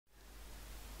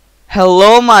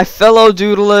Hello my fellow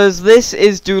doodlers, this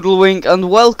is Doodlewink and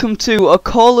welcome to a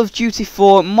Call of Duty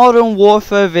 4 Modern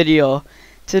Warfare video.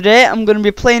 Today I'm going to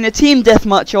be playing a team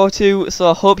deathmatch or two,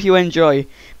 so I hope you enjoy.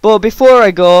 But before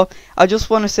I go, I just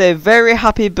want to say a very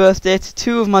happy birthday to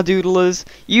two of my doodlers.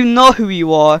 You know who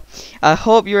you are. I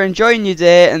hope you're enjoying your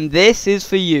day and this is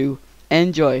for you.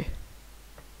 Enjoy.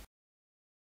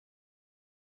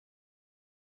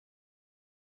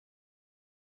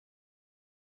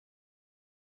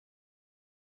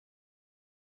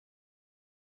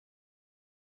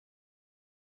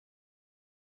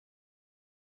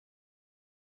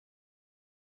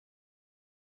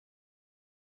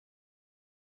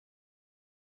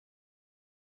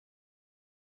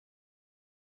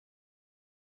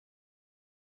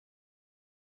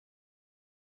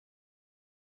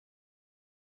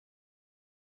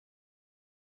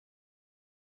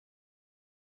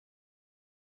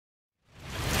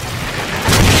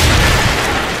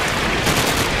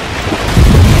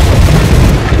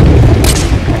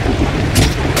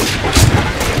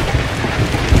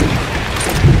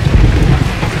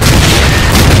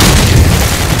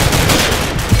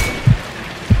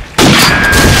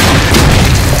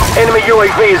 Enemy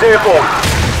UAV is airborne.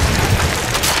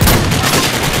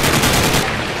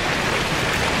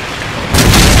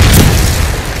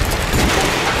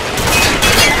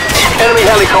 Enemy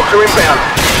helicopter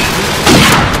inbound.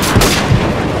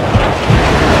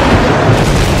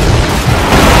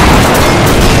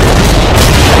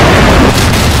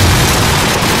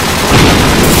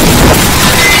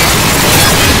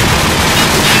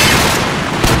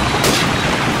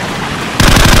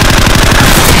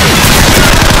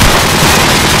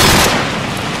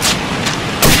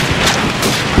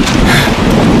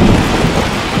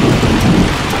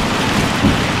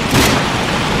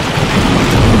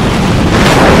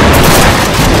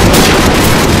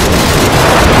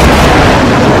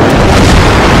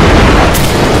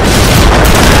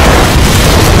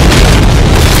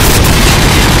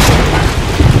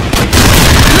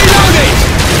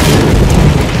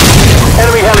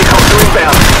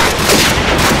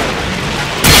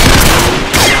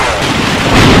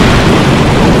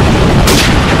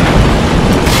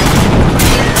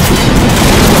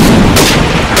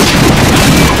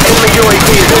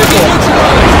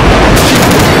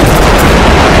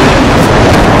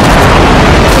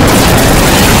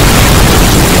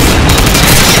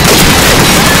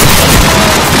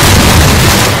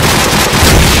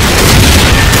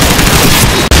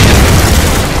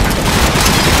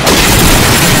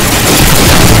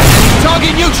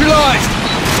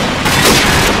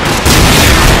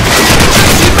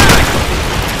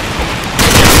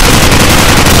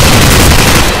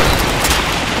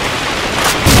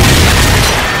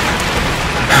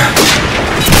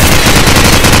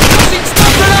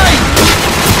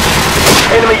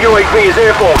 Enemy UAV is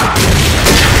airborne.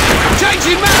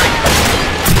 Changing mag!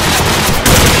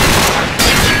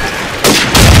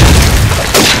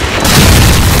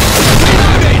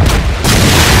 Reloading!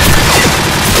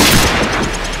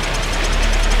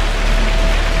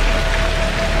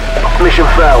 Mission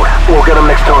failed. We'll get them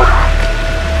next time.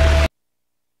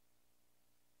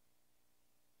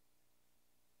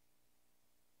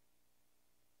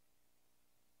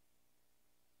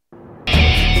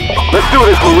 Let's do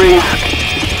this, Marines.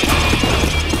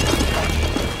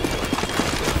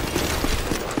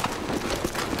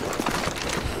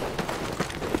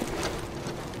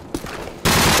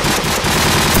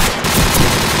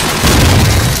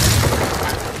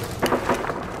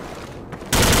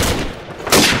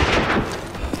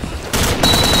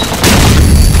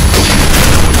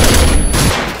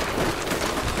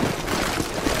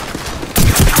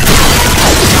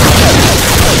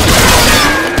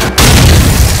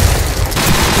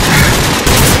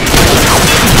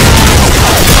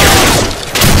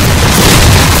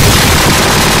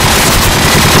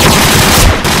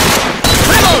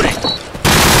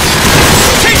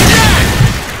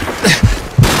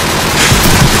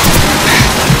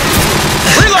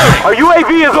 Our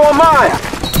UAV is online!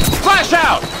 Flash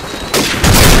out!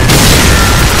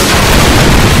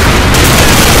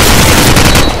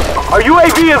 Our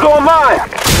UAV is online!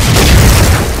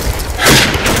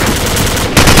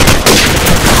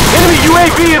 Enemy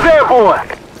UAV is airborne!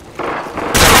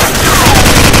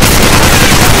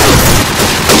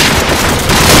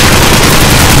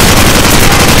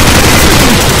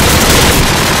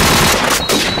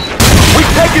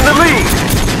 We've taken the lead!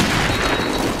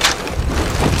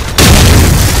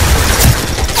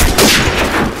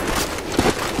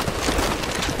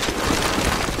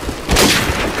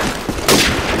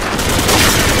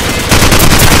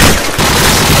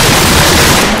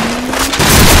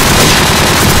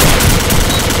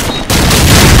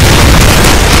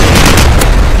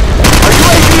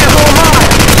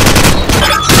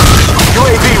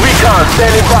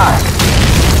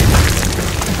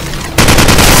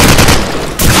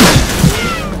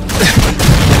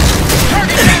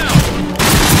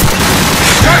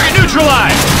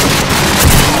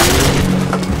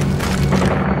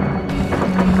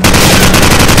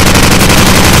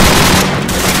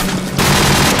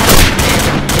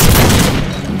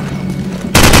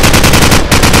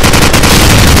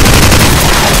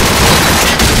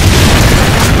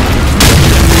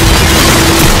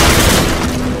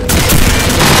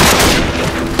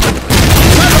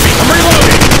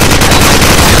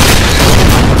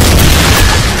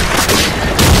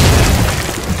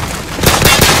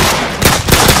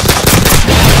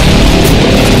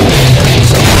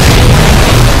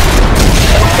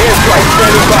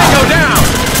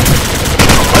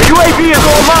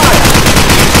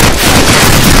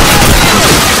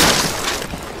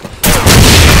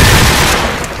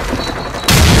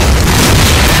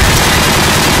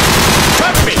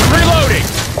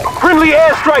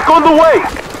 the way!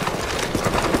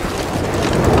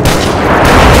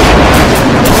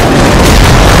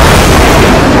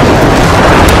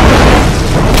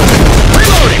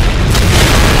 Reloading!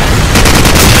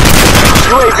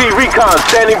 UAV recon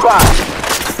standing by.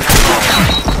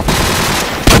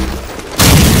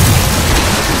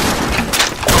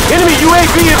 Enemy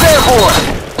UAV is airborne.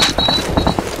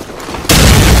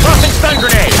 Tossing stun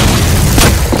grenade!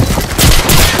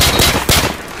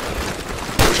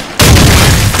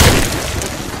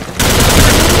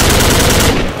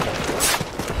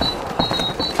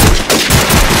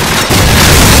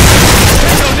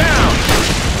 Tango down!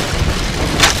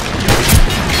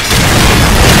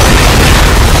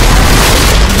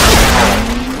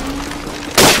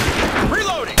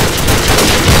 Reloading!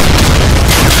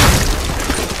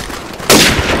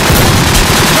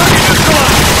 Target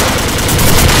neutralized!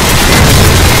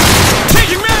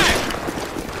 Changing mag!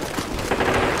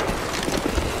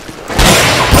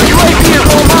 A UAV is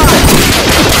online.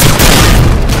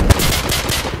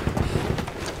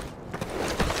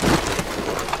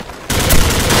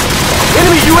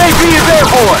 Enemy UAV is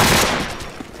airborne.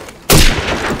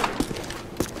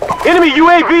 Enemy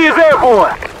UAV is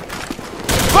airborne.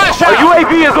 Flash A out!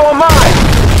 UAV is online.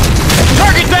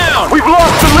 Target down! We've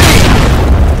lost the lead.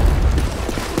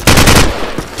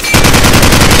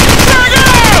 Target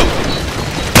out!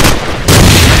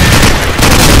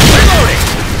 Reloading!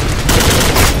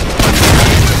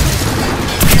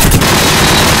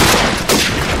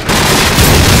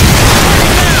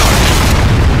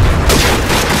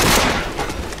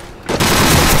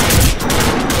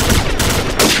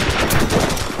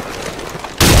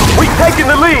 We've taken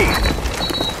the lead.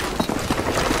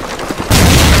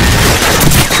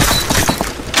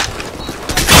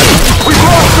 We've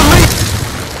lost the lead.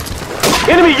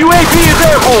 Enemy UAV is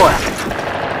airborne.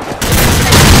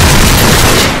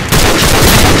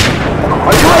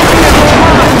 A UAV is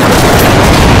online.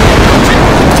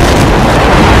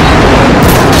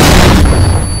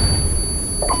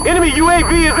 Enemy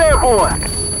UAV is airborne.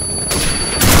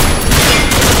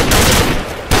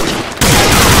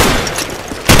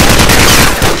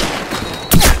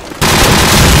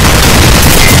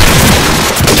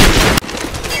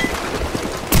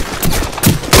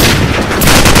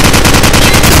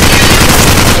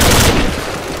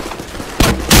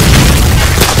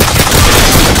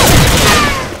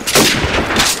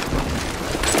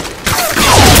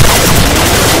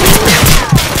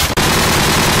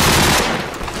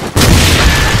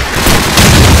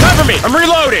 Cover me! I'm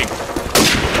reloading!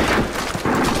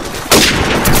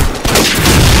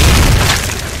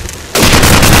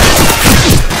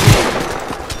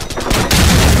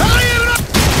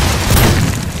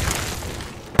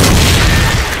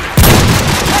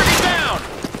 Target down!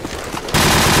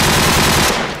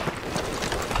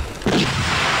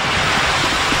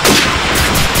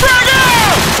 Frag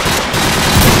out!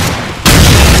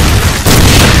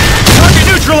 Target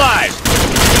neutralized!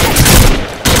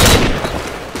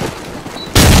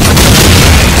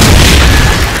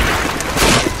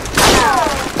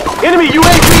 Enemy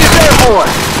UAV is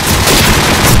airborne.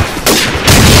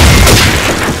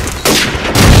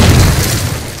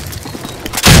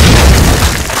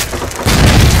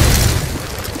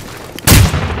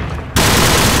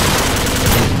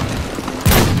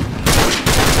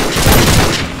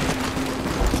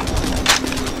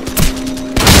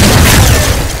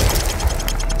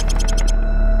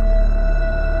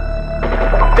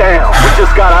 Damn, we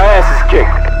just got our asses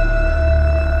kicked.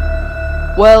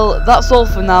 Well, that's all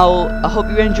for now. I hope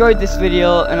you enjoyed this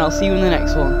video and I'll see you in the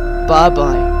next one. Bye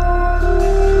bye.